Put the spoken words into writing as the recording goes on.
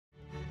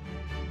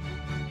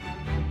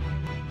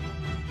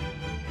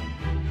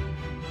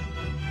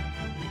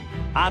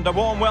And a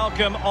warm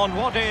welcome on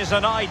what is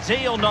an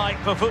ideal night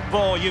for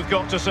football, you've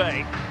got to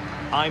say.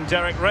 I'm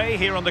Derek Ray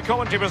here on the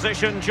commentary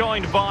position,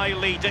 joined by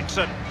Lee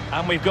Dixon.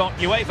 And we've got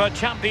UEFA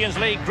Champions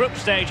League group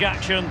stage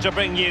action to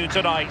bring you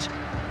tonight.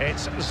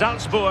 It's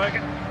Salzburg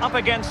up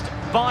against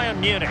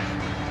Bayern Munich.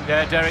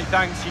 Yeah, Derek,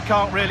 thanks. You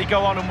can't really go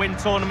on and win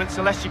tournaments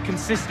unless you're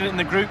consistent in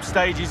the group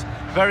stages.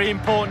 Very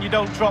important you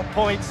don't drop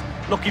points.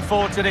 Looking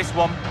forward to this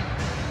one.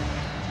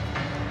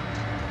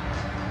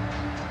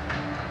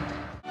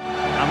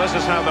 And this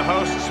is how the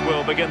hosts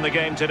will begin the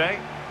game today.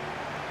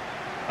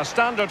 A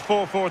standard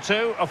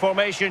 4-4-2, a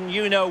formation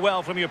you know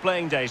well from your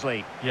playing days,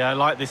 Lee. Yeah, I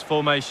like this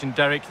formation,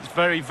 Derek. It's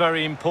very,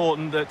 very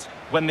important that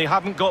when they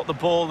haven't got the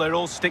ball, they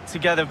all stick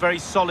together. Very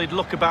solid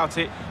look about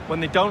it. When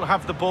they don't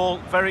have the ball,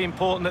 very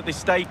important that they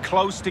stay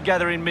close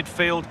together in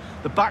midfield.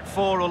 The back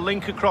four will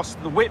link across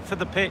the width of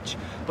the pitch,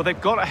 but they've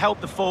got to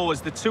help the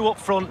forwards. The two up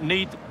front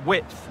need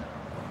width.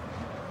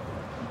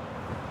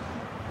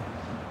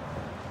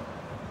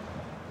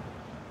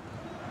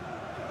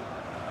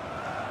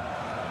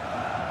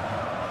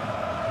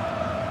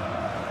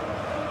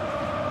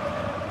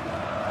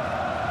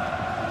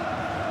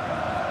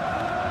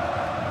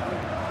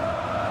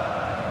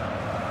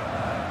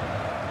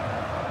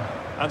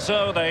 And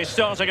so the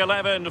starting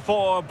 11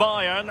 for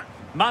Bayern.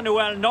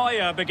 Manuel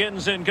Neuer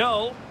begins in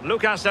goal.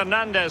 Lucas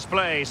Hernandez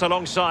plays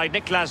alongside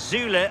Niklas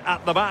Süle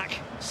at the back.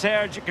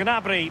 Serge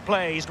Gnabry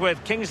plays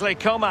with Kingsley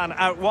Coman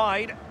out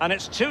wide. And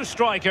it's two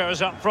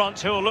strikers up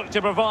front who will look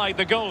to provide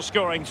the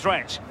goal-scoring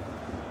threat.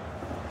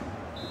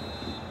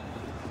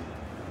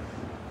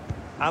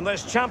 And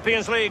this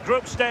Champions League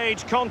group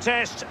stage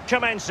contest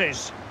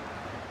commences.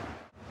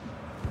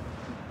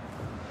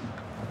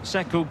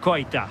 Sekou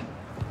Koita.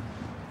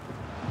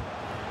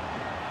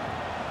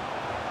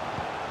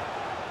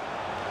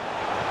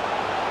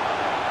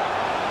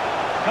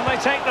 Can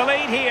they take the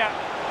lead here?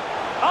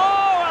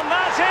 Oh, and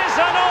that is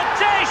an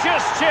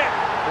audacious chip.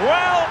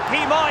 Well,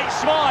 he might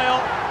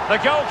smile. The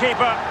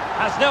goalkeeper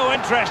has no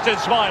interest in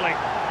smiling.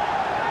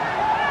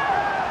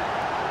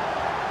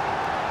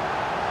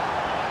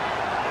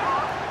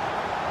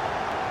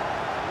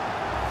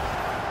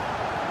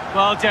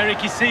 Well, Derek,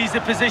 he sees the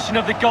position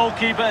of the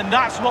goalkeeper, and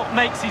that's what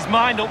makes his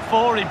mind up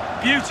for him.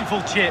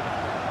 Beautiful chip.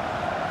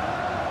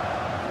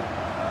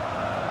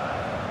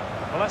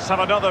 Well, let's have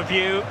another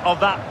view of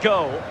that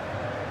goal.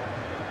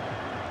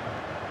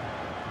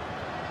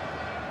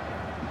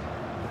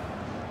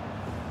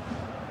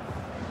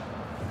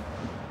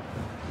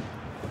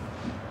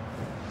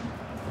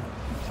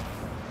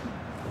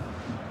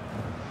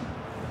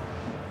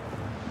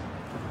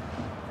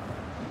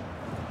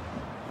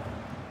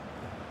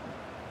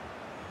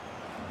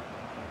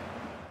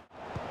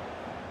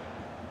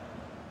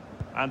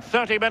 And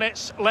 30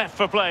 minutes left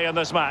for play in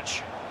this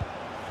match.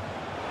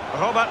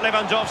 Robert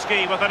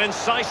Lewandowski with an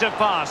incisive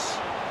pass.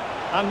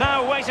 And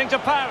now waiting to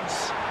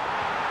pounce.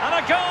 And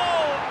a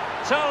goal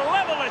to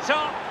level it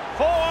up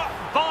for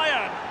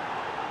Bayern.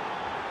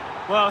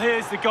 Well,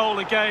 here's the goal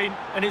again,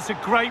 and it's a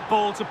great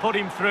ball to put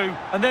him through.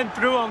 And then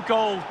through on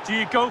goal, do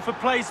you go for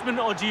placement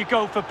or do you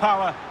go for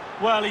power?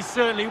 Well, he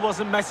certainly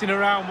wasn't messing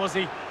around, was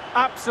he?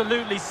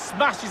 Absolutely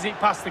smashes it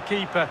past the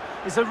keeper.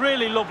 It's a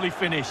really lovely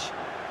finish.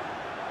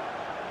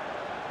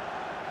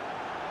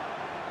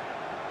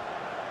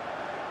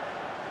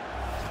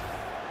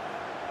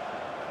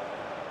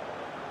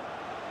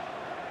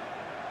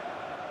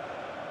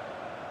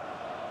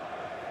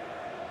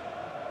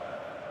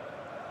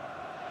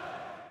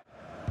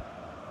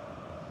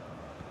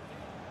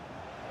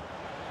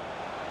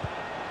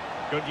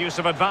 Good use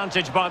of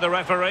advantage by the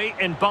referee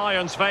in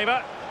Bayern's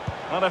favour.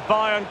 And if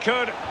Bayern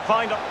could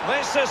find...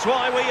 This is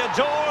why we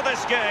adore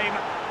this game.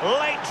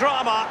 Late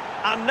drama,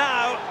 and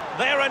now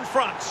they're in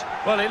front.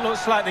 Well, it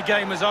looks like the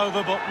game was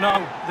over, but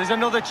no. There's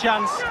another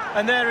chance,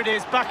 and there it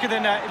is, back of the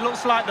net. It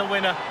looks like the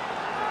winner.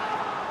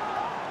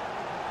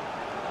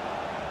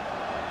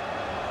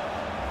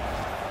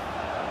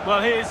 Well,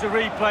 here's the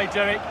replay,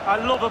 Derek. I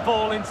love a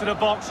ball into the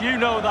box. You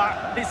know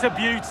that. It's a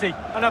beauty.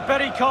 And I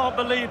bet he can't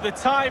believe the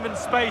time and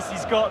space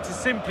he's got to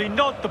simply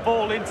nod the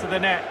ball into the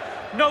net.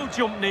 No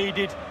jump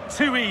needed.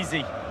 Too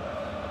easy.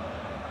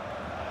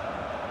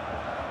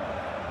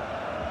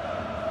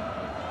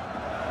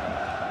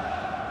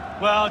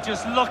 Well,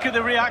 just look at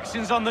the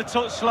reactions on the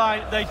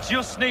touchline. They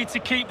just need to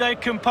keep their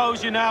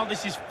composure now.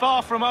 This is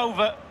far from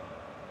over.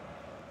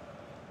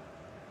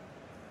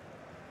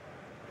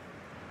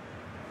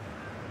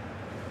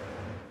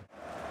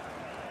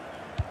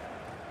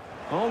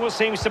 Always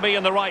seems to be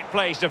in the right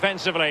place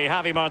defensively,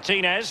 Javi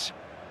Martinez.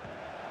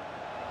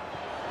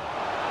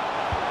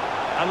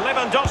 And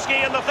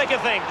Lewandowski in the thick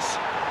of things.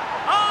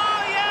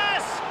 Oh,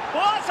 yes!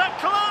 What a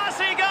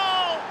classy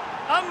goal!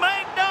 And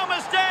make no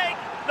mistake,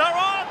 there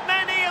aren't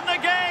many in the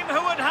game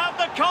who would have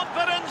the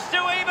confidence to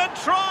even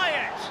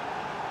try it.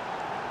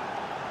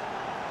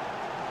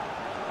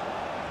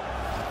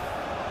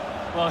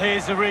 Well,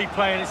 here's the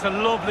replay, and it's a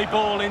lovely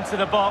ball into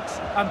the box.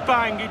 And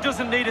bang, he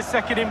doesn't need a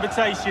second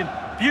invitation.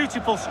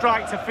 Beautiful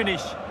strike to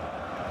finish.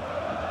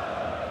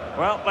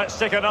 Well, let's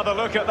take another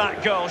look at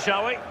that goal,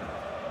 shall we?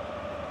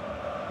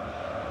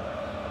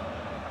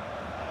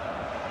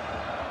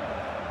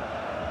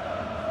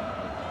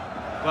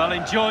 Well,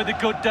 enjoy the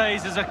good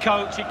days as a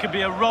coach. It could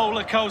be a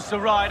roller coaster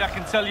ride, I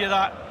can tell you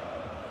that.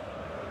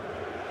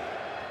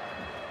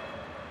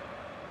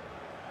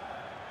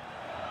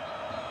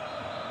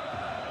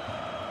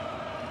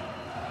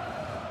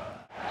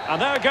 And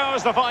there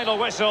goes the final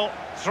whistle.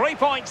 3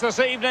 points this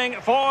evening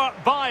for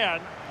Bayern.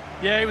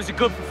 Yeah, it was a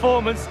good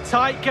performance.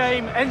 Tight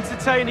game,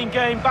 entertaining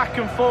game, back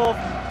and forth.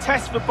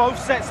 Test for both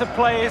sets of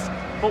players,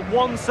 but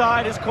one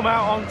side has come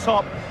out on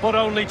top, but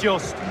only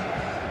just.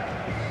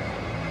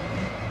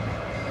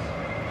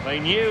 They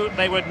knew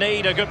they would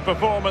need a good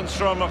performance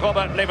from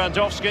Robert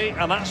Lewandowski,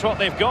 and that's what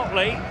they've got,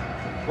 Lee.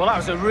 Well, that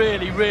was a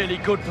really, really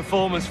good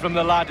performance from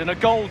the lad, and a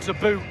goal to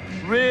boot.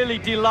 Really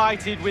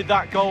delighted with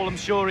that goal, I'm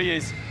sure he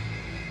is.